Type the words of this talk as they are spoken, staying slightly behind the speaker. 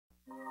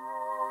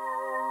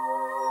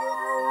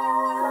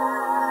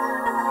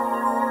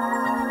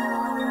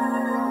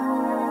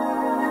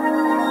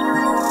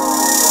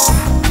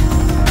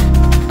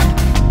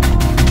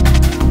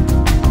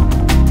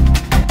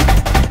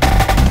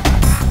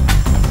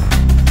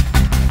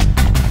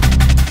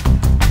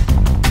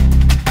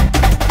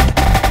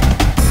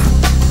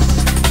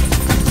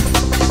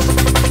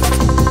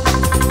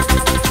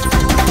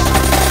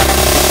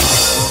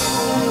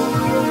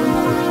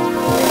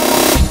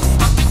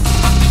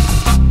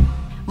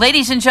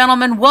Ladies and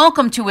gentlemen,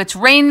 welcome to It's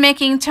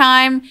Rainmaking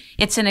Time.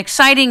 It's an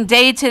exciting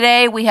day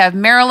today. We have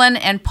Marilyn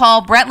and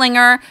Paul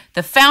Brettlinger,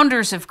 the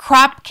founders of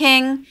Crop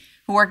King,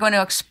 who are going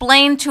to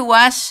explain to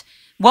us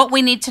what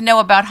we need to know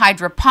about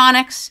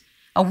hydroponics,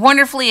 a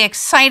wonderfully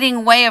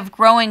exciting way of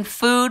growing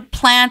food,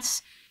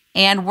 plants,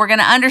 and we're going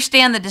to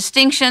understand the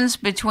distinctions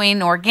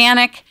between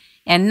organic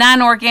and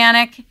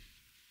non-organic.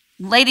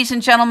 Ladies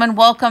and gentlemen,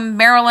 welcome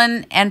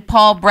Marilyn and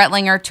Paul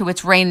Brettlinger to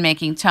It's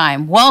Rainmaking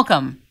Time.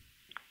 Welcome.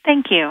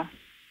 Thank you.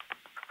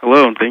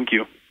 Hello, and thank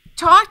you.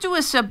 Talk to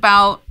us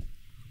about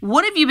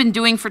what have you been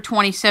doing for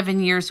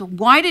 27 years?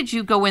 Why did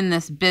you go in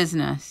this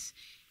business?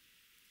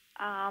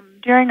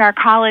 During our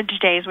college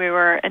days, we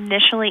were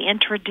initially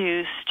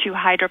introduced to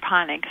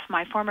hydroponics.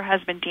 My former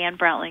husband, Dan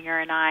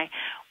Brettlinger, and I,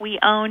 we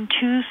owned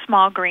 2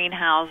 small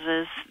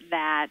greenhouses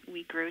that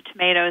we grew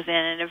tomatoes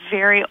in a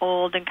very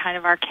old and kind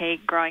of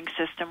archaic growing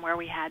system where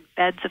we had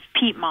beds of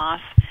peat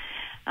moss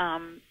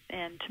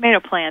and tomato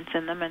plants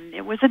in them, and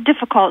it was a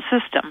difficult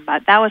system,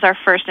 but that was our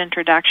first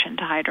introduction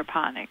to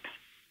hydroponics.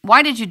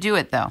 Why did you do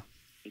it, though?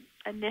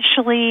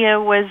 Initially,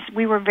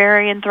 we were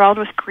very enthralled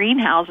with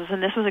greenhouses,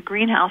 and this was a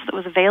greenhouse that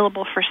was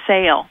available for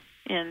sale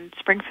in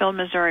Springfield,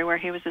 Missouri, where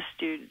he was a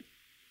student.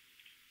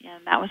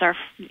 And that was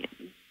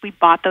we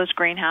bought those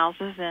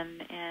greenhouses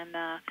and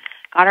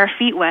got our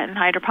feet wet in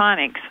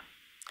hydroponics.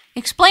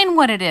 Explain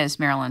what it is,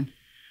 Marilyn.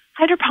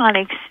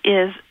 Hydroponics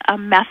is a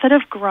method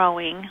of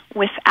growing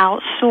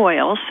without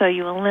soil, so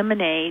you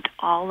eliminate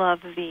all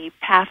of the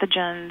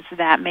pathogens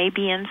that may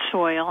be in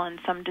soil and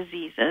some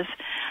diseases.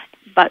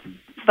 But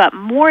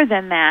more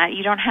than that,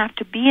 you don't have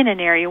to be in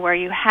an area where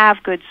you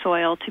have good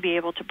soil to be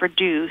able to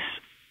produce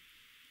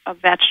a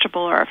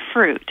vegetable or a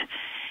fruit.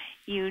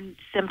 You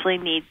simply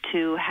need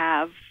to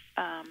have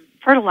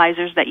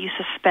fertilizers that you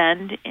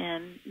suspend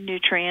in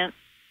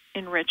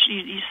nutrient-enriched.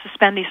 You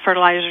suspend these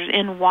fertilizers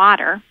in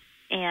water,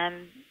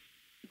 and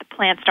the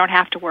plants don't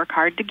have to work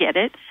hard to get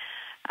it.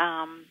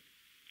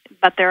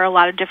 But there are a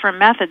lot of different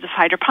methods of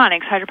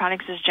hydroponics.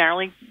 Hydroponics is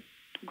generally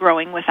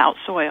growing without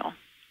soil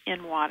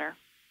in water.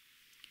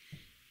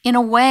 In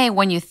a way,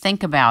 when you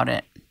think about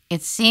it,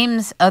 it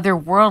seems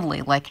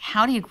otherworldly. Like,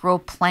 how do you grow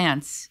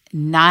plants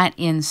not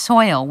in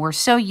soil? We're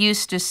so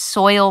used to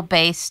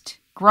soil-based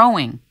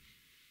growing.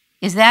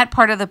 Is that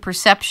part of the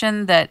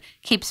perception that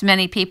keeps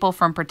many people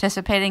from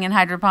participating in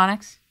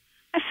hydroponics?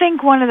 I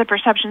think one of the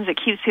perceptions that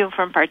keeps people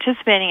from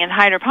participating in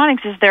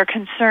hydroponics is their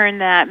concern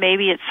that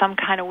maybe it's some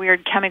kind of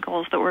weird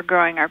chemicals that we're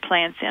growing our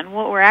plants in.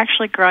 What we're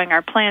actually growing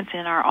our plants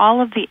in are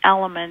all of the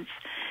elements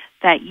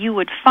that you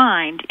would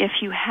find if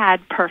you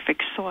had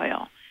perfect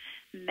soil.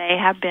 They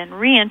have been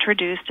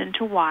reintroduced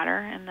into water,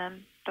 and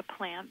then the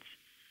plants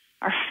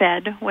are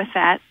fed with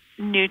that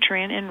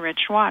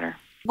nutrient-enriched water.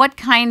 What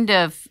kind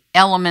of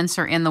elements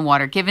are in the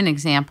water? Give an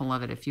example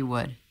of it, if you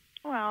would.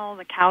 Well,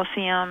 the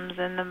calciums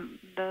and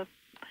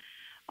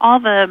all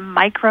the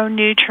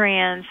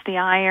micronutrients, the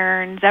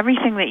irons,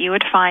 everything that you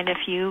would find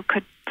if you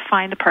could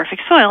find the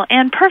perfect soil.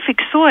 And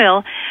perfect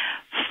soil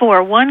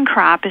for one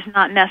crop is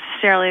not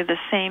necessarily the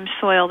same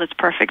soil that's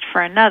perfect for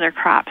another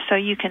crop. So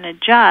you can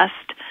adjust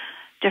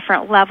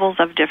different levels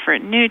of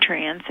different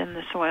nutrients in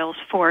the soils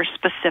for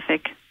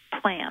specific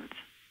plants.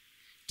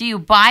 Do you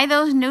buy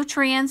those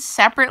nutrients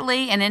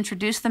separately and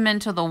introduce them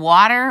into the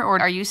water, or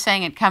are you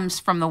saying it comes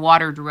from the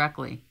water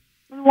directly?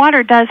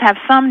 Water does have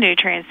some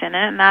nutrients in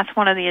it, and that's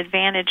one of the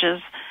advantages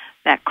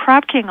that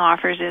Crop King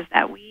offers, is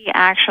that we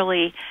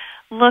actually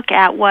look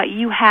at what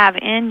you have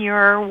in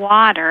your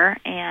water,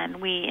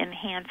 and we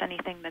enhance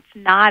anything that's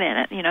not in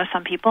it. You know,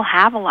 some people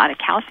have a lot of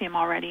calcium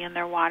already in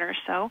their water,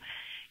 so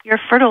your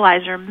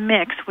fertilizer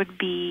mix would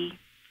be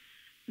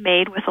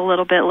made with a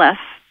little bit less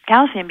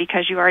calcium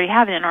because you already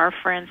have it in. Or,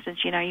 for instance,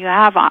 you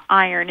have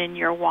iron in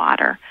your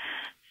water,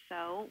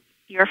 so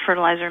your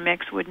fertilizer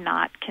mix would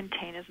not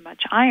contain as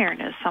much iron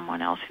as someone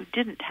else who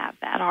didn't have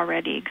that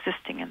already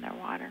existing in their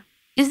water.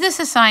 Is this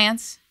a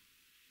science?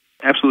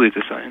 Absolutely, it's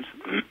a science.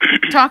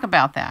 Talk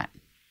about that.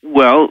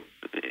 Well,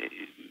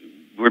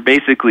 we're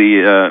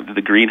basically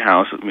the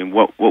greenhouse. I mean,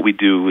 what we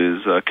do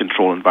is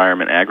control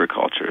environment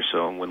agriculture.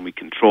 So when we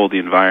control the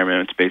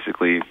environment, it's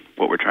basically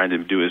what we're trying to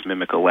do is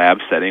mimic a lab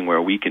setting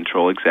where we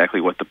control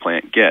exactly what the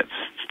plant gets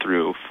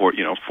through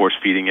force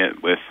feeding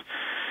it with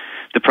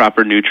the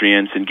proper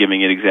nutrients and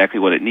giving it exactly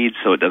what it needs,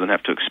 so it doesn't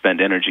have to expend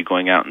energy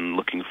going out and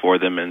looking for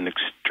them and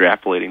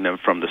extrapolating them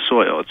from the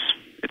soil.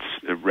 It's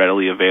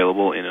readily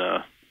available in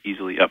a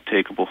easily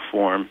uptakeable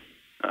form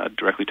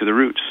directly to the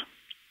roots.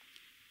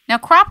 Now,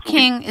 Crop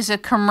King is a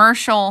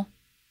commercial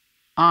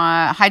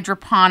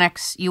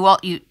hydroponics you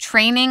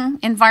training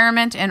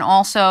environment, and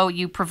also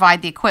you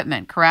provide the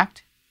equipment,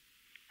 correct?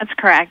 That's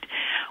correct.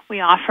 We've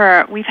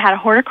had a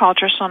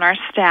horticulturist on our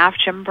staff,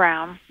 Jim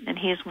Brown, and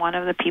he's one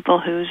of the people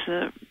who's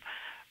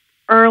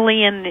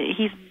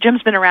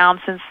Jim's been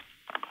around since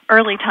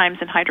early times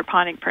in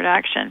hydroponic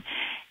production.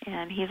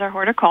 And he's our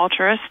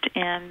horticulturist,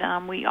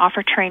 and we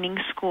offer training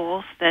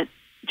schools that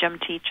Jim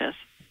teaches.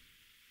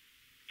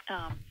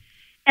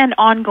 And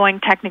ongoing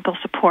technical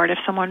support. If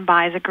someone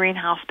buys a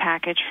greenhouse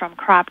package from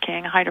Crop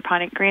King, a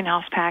hydroponic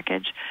greenhouse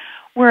package,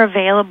 we're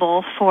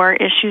available for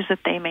issues that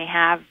they may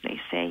have. They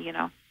say,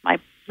 my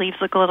leaves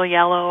look a little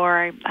yellow,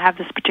 or I have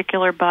this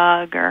particular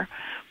bug,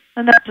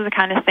 and those are the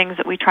kind of things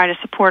that we try to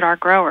support our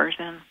growers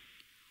in.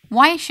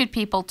 Why should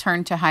people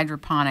turn to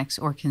hydroponics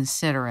or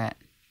consider it?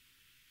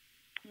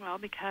 Well,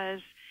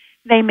 because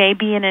they may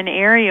be in an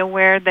area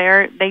where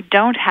they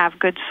don't have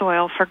good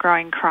soil for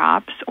growing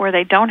crops, or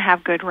they don't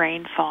have good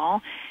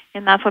rainfall,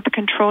 and that's what the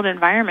controlled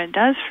environment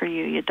does for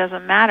you. It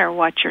doesn't matter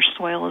what your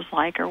soil is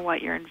like or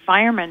what your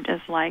environment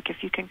is like. If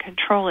you can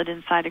control it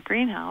inside a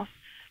greenhouse,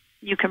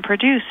 you can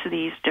produce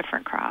these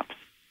different crops.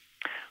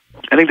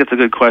 I think that's a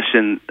good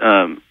question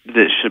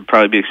that should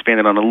probably be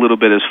expanded on a little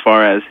bit, as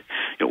far as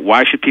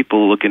why should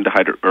people look into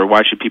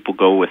why should people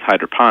go with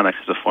hydroponics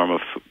as a form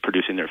of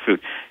producing their food?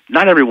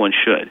 Not everyone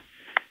should.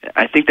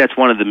 I think that's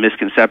one of the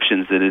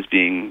misconceptions that is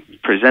being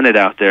presented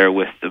out there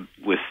with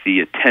the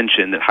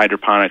attention that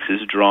hydroponics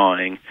is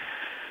drawing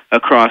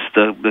across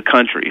the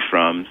country,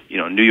 from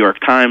New York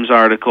Times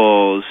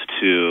articles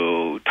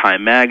to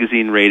Time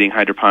Magazine rating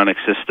hydroponic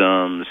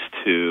systems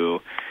to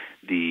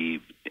the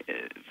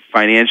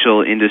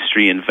financial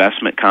industry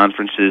investment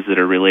conferences that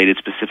are related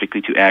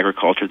specifically to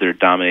agriculture that are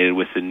dominated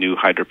with the new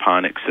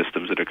hydroponic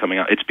systems that are coming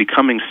out. It's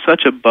becoming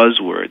such a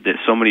buzzword that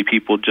so many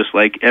people, just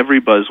like every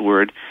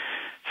buzzword,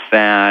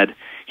 fad,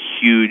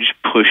 huge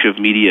push of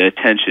media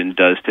attention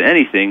does to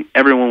anything,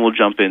 everyone will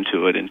jump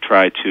into it and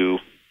try to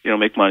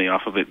make money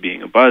off of it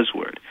being a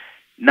buzzword.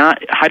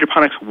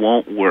 Hydroponics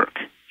won't work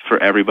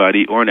for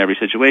everybody or in every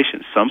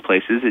situation. Some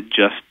places it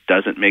just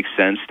doesn't make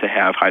sense to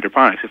have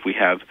hydroponics. If we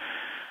have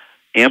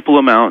ample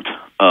amount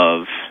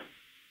of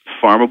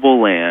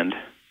farmable land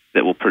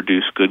that will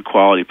produce good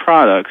quality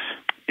products,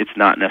 it's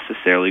not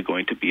necessarily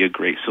going to be a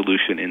great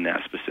solution in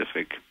that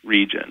specific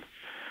region.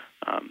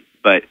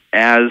 But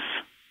as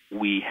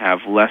we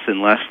have less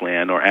and less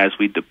land, or as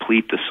we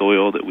deplete the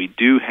soil that we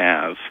do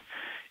have,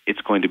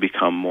 it's going to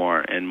become more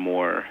and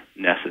more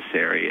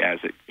necessary as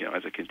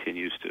it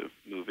continues to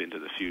move into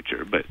the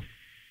future. But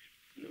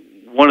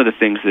one of the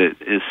things that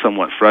is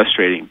somewhat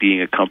frustrating,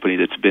 being a company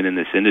that's been in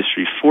this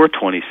industry for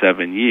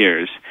 27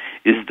 years,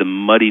 is the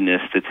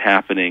muddiness that's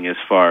happening as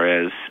far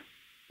as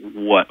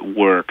what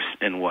works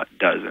and what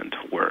doesn't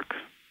work.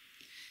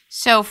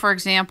 So, for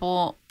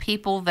example,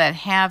 people that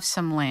have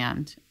some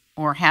land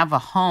or have a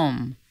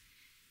home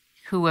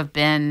who have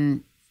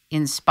been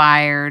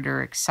inspired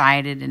or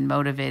excited and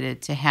motivated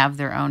to have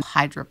their own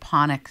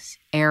hydroponics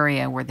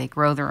area where they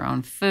grow their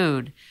own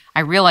food.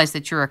 I realize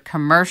that you're a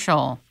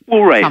commercial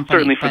company,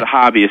 certainly for the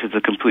hobbyists, it's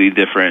a completely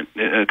different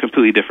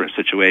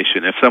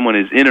situation. If someone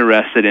is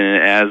interested in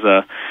it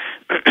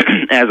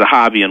as a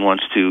hobby and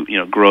wants to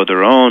grow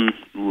their own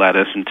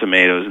lettuce and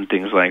tomatoes and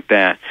things like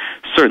that,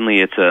 certainly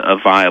it's a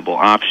viable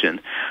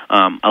option.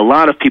 A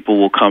lot of people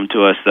will come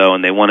to us though,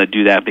 and they want to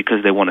do that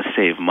because they want to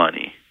save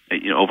money.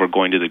 Over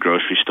going to the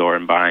grocery store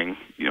and buying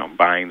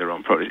their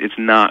own produce. It's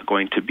not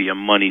going to be a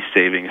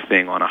money-saving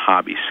thing on a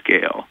hobby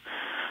scale.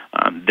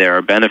 There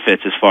are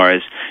benefits as far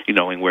as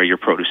knowing where your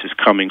produce is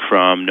coming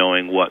from,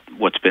 knowing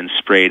what's been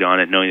sprayed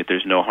on it, knowing that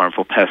there's no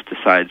harmful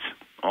pesticides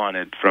on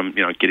it from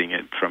getting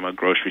it from a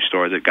grocery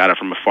store that got it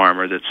from a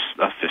farmer that's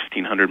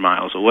 1,500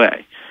 miles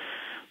away.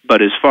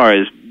 But as far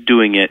as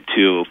doing it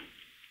to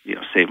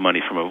save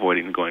money from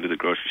avoiding going to the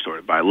grocery store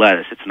to buy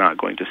lettuce, it's not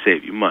going to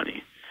save you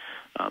money.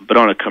 But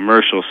on a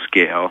commercial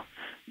scale,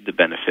 the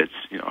benefits,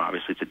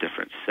 obviously it's a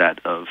different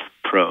set of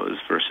pros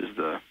versus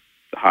the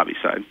hobby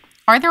side.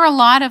 Are there a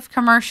lot of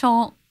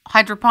commercial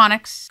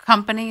hydroponics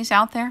companies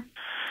out there?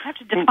 I have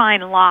to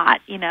define a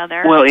lot,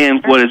 Well,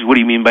 and what do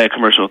you mean by a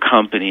commercial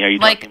company? Are you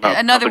talking about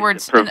in other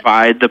words, that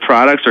provide the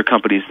products or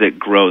companies that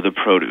grow the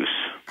produce?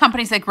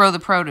 Companies that grow the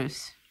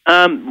produce.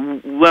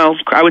 Well,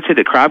 I would say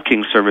that Crop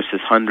King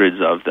services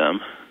hundreds of them,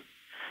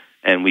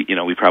 and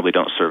we probably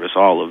don't service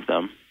all of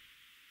them.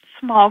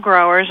 Small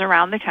growers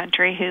around the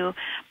country who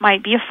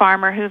might be a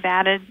farmer who've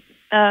added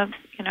a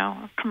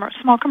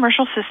small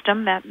commercial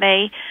system that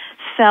they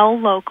sell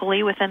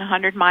locally within a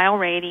 100-mile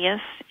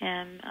radius,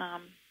 and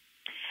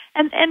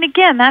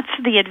again, that's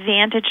the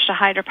advantage to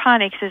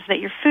hydroponics, is that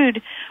your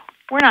food,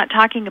 we're not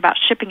talking about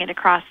shipping it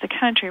across the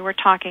country, we're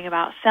talking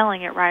about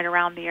selling it right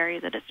around the area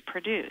that it's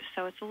produced.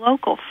 So it's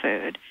local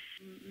food.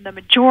 The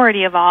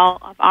majority of all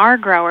of our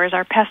growers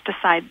are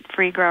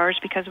pesticide-free growers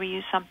because we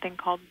use something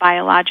called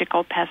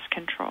biological pest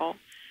control,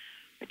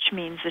 which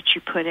means that you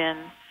put in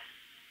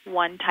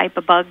one type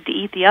of bug to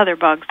eat the other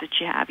bugs that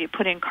you have. You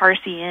put in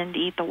carciin to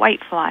eat the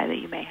whitefly that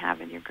you may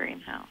have in your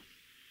greenhouse.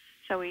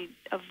 So we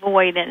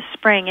avoid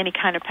spraying any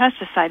kind of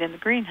pesticide in the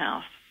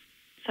greenhouse.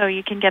 So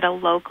you can get a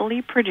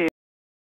locally produced